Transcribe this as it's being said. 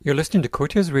You're listening to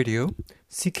Cortez Radio,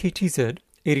 CKTZ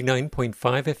 89.5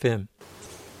 FM.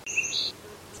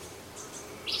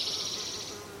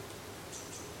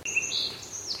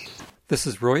 This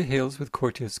is Roy Hales with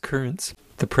Cortez Currents.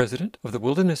 The president of the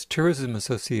Wilderness Tourism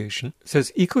Association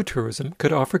says ecotourism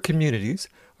could offer communities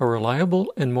a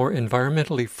reliable and more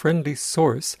environmentally friendly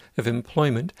source of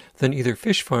employment than either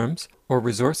fish farms or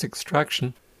resource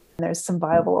extraction. There's some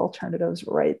viable alternatives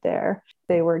right there.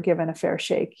 They were given a fair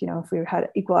shake. You know, if we had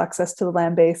equal access to the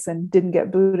land base and didn't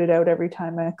get booted out every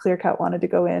time a clear cut wanted to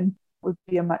go in, it would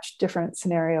be a much different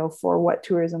scenario for what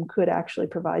tourism could actually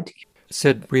provide to.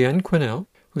 Said Brianne Quinnell,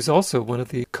 who's also one of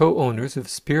the co-owners of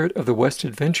Spirit of the West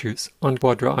Adventures on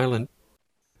Quadra Island.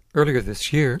 Earlier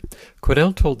this year,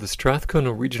 Quinnell told the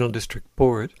Strathcona Regional District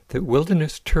Board that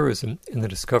wilderness tourism in the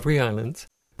Discovery Islands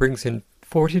brings in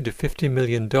 $40 to $50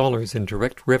 million in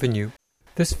direct revenue.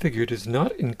 This figure does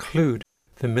not include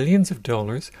the millions of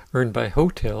dollars earned by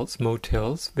hotels,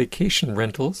 motels, vacation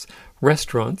rentals,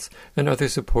 restaurants, and other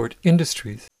support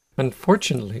industries.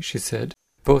 Unfortunately, she said,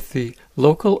 both the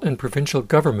local and provincial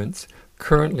governments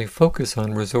currently focus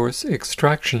on resource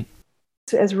extraction.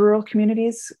 As rural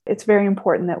communities, it's very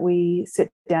important that we sit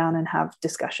down and have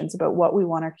discussions about what we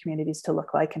want our communities to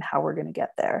look like and how we're going to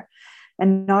get there.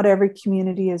 And not every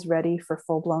community is ready for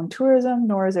full-blown tourism,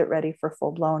 nor is it ready for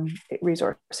full-blown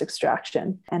resource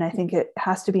extraction. And I think it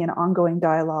has to be an ongoing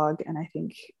dialogue. And I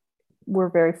think we're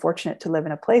very fortunate to live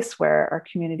in a place where our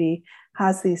community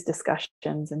has these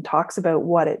discussions and talks about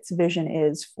what its vision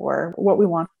is for what we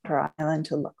want our island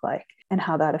to look like and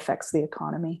how that affects the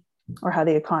economy, or how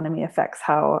the economy affects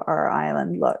how our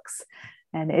island looks.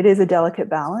 And it is a delicate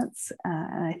balance.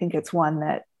 And I think it's one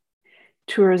that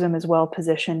tourism is well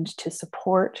positioned to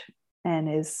support and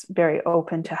is very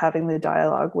open to having the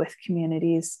dialogue with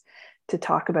communities to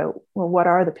talk about, well, what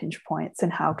are the pinch points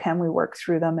and how can we work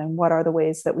through them, and what are the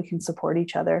ways that we can support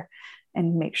each other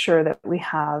and make sure that we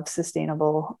have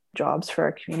sustainable jobs for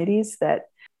our communities that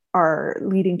are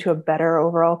leading to a better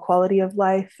overall quality of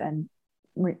life, and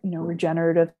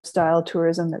regenerative style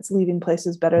tourism that's leaving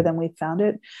places better than we found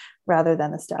it, rather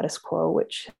than the status quo,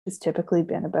 which has typically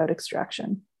been about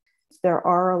extraction. There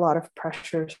are a lot of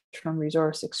pressures from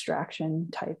resource extraction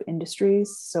type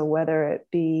industries. So whether it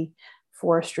be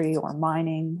forestry or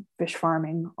mining, fish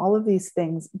farming, all of these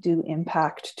things do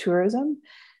impact tourism.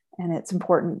 And it's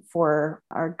important for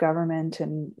our government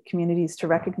and communities to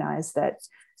recognize that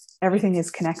everything is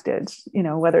connected,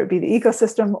 whether it be the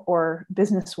ecosystem or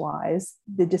business-wise,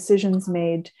 the decisions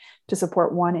made to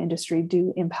support one industry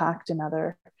do impact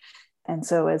another. And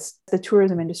so as the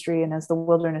tourism industry and as the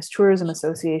Wilderness Tourism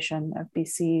Association of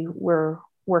BC, we're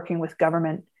working with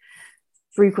government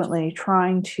frequently,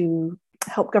 trying to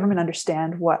help government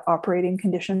understand what operating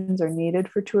conditions are needed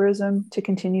for tourism to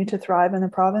continue to thrive in the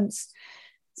province.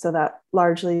 So that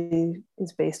largely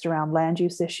is based around land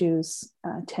use issues,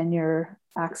 tenure,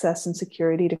 access and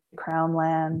security to Crown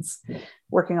lands,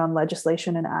 working on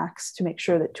legislation and acts to make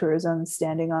sure that tourism is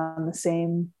standing on the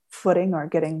same footing or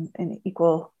getting an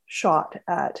equal shot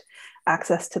at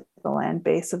access to the land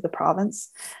base of the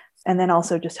province. And then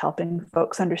also just helping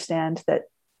folks understand that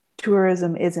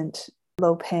tourism isn't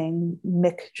low-paying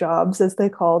MIC jobs, as they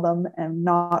call them, and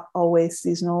not always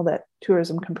seasonal, that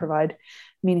tourism can provide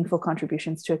meaningful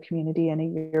contributions to a community in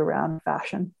a year-round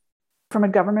fashion. From a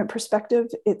government perspective,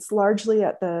 it's largely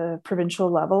at the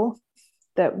provincial level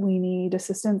that we need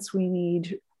assistance. We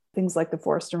need things like the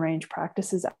Forest and Range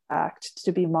Practices Act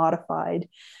to be modified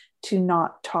to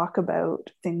not talk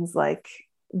about things like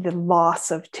the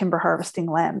loss of timber harvesting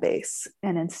land base,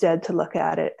 and instead to look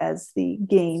at it as the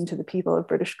gain to the people of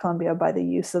British Columbia by the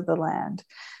use of the land,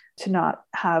 to not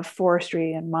have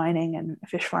forestry and mining and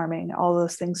fish farming, all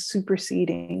those things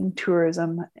superseding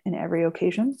tourism in every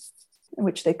occasion,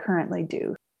 which they currently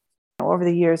do. Over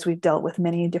the years, we've dealt with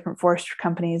many different forestry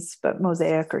companies, but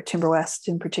Mosaic or Timber West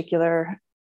in particular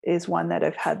is one that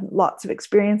I've had lots of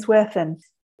experience with, and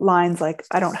lines like,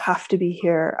 I don't have to be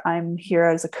here. I'm here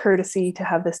as a courtesy to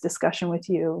have this discussion with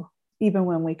you, even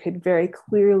when we could very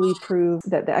clearly prove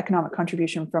that the economic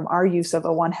contribution from our use of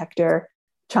a 1 hectare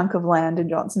chunk of land in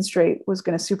Johnson Strait was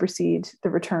going to supersede the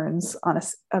returns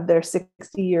of their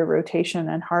 60-year rotation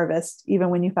and harvest, even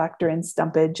when you factor in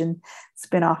stumpage and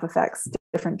spin-off effects,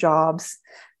 different jobs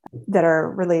that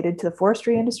are related to the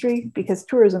forestry industry, because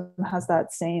tourism has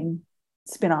that same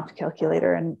spin-off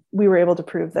calculator. And we were able to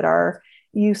prove that our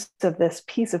use of this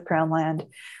piece of Crown land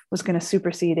was going to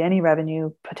supersede any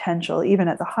revenue potential, even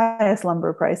at the highest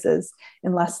lumber prices,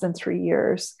 in less than 3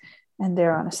 years. And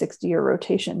they're on a 60-year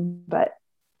rotation. But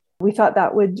we thought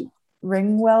that would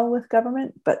ring well with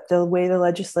government, but the way the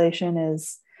legislation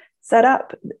is set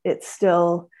up. It's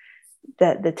still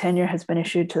that the tenure has been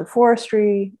issued to the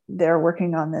forestry. They're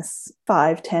working on this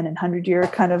 5, 10, and 100-year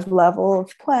kind of level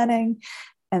of planning,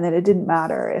 and that it didn't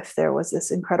matter if there was this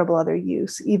incredible other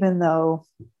use, even though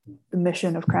the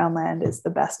mission of Crown Land is the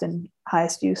best and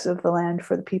highest use of the land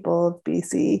for the people of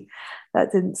BC.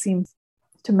 That didn't seem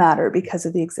to matter because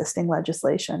of the existing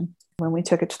legislation. When we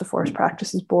took it to the Forest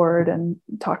Practices Board and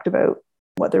talked about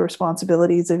what the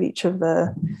responsibilities of each of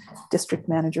the district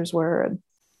managers were.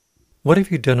 What have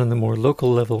you done on the more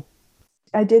local level?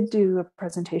 I did do a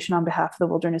presentation on behalf of the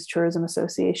Wilderness Tourism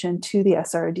Association to the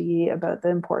SRD about the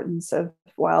importance of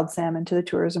wild salmon to the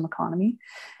tourism economy.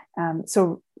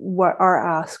 So what our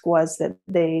ask was that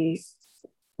they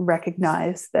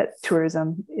recognize that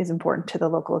tourism is important to the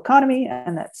local economy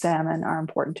and that salmon are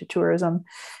important to tourism,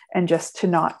 and just to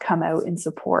not come out in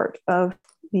support of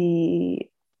the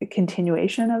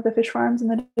continuation of the fish farms in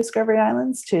the Discovery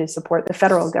Islands, to support the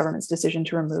federal government's decision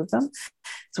to remove them,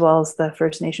 as well as the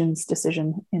First Nations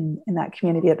decision in that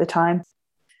community at the time.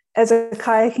 As a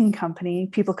kayaking company,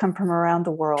 people come from around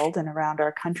the world and around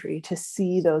our country to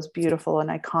see those beautiful and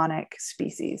iconic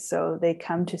species. So they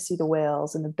come to see the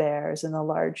whales and the bears and the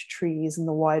large trees and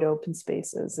the wide open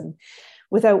spaces. And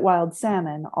without wild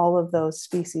salmon, all of those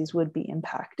species would be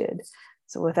impacted.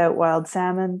 So without wild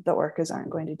salmon, the orcas aren't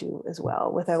going to do as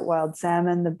well. Without wild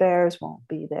salmon, the bears won't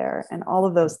be there. And all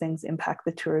of those things impact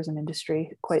the tourism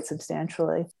industry quite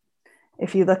substantially.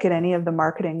 If you look at any of the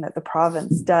marketing that the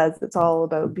province does, it's all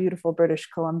about beautiful British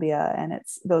Columbia, and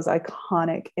it's those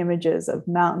iconic images of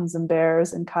mountains and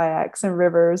bears and kayaks and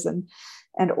rivers and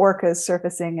orcas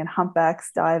surfacing and humpbacks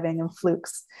diving and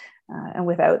flukes. And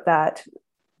without that,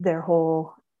 their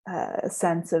whole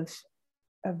sense of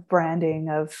branding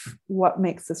of what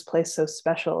makes this place so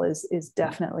special is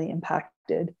definitely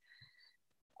impacted.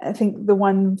 I think the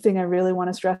one thing I really want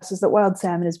to stress is that wild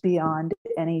salmon is beyond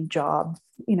any job.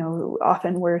 You know,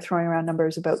 often we're throwing around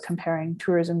numbers about comparing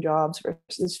tourism jobs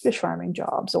versus fish farming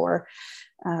jobs, or,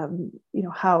 you know,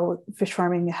 how fish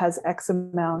farming has X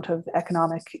amount of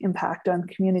economic impact on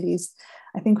communities.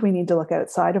 I think we need to look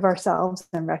outside of ourselves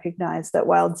and recognize that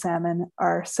wild salmon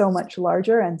are so much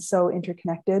larger and so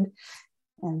interconnected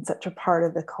and such a part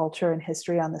of the culture and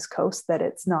history on this coast that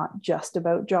it's not just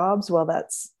about jobs. Well,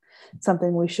 that's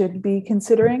something we should be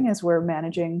considering as we're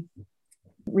managing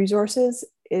resources.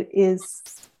 It is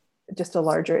just a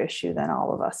larger issue than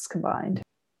all of us combined.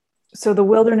 So the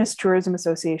Wilderness Tourism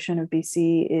Association of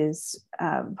BC is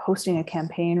hosting a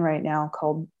campaign right now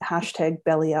called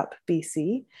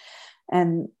 #BellyUpBC.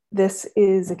 And this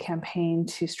is a campaign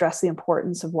to stress the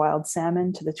importance of wild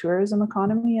salmon to the tourism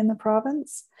economy in the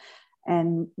province,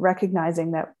 and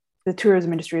recognizing that the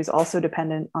tourism industry is also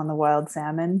dependent on the wild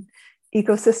salmon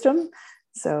ecosystem.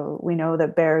 So we know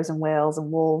that bears and whales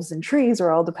and wolves and trees are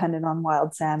all dependent on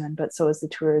wild salmon, but so is the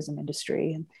tourism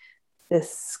industry. And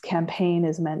this campaign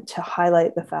is meant to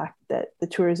highlight the fact that the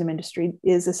tourism industry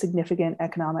is a significant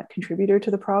economic contributor to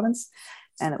the province,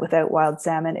 and that without wild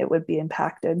salmon, it would be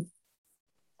impacted.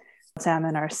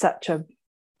 Salmon are such a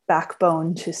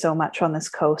backbone to so much on this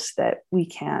coast that we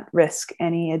can't risk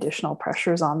any additional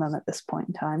pressures on them at this point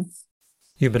in time.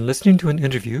 You've been listening to an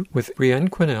interview with Brianne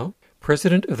Quinnell,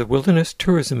 President of the Wilderness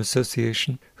Tourism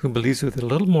Association, who believes with a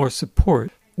little more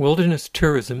support, wilderness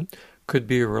tourism could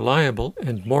be a reliable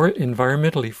and more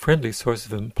environmentally friendly source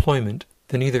of employment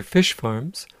than either fish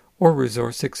farms or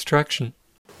resource extraction.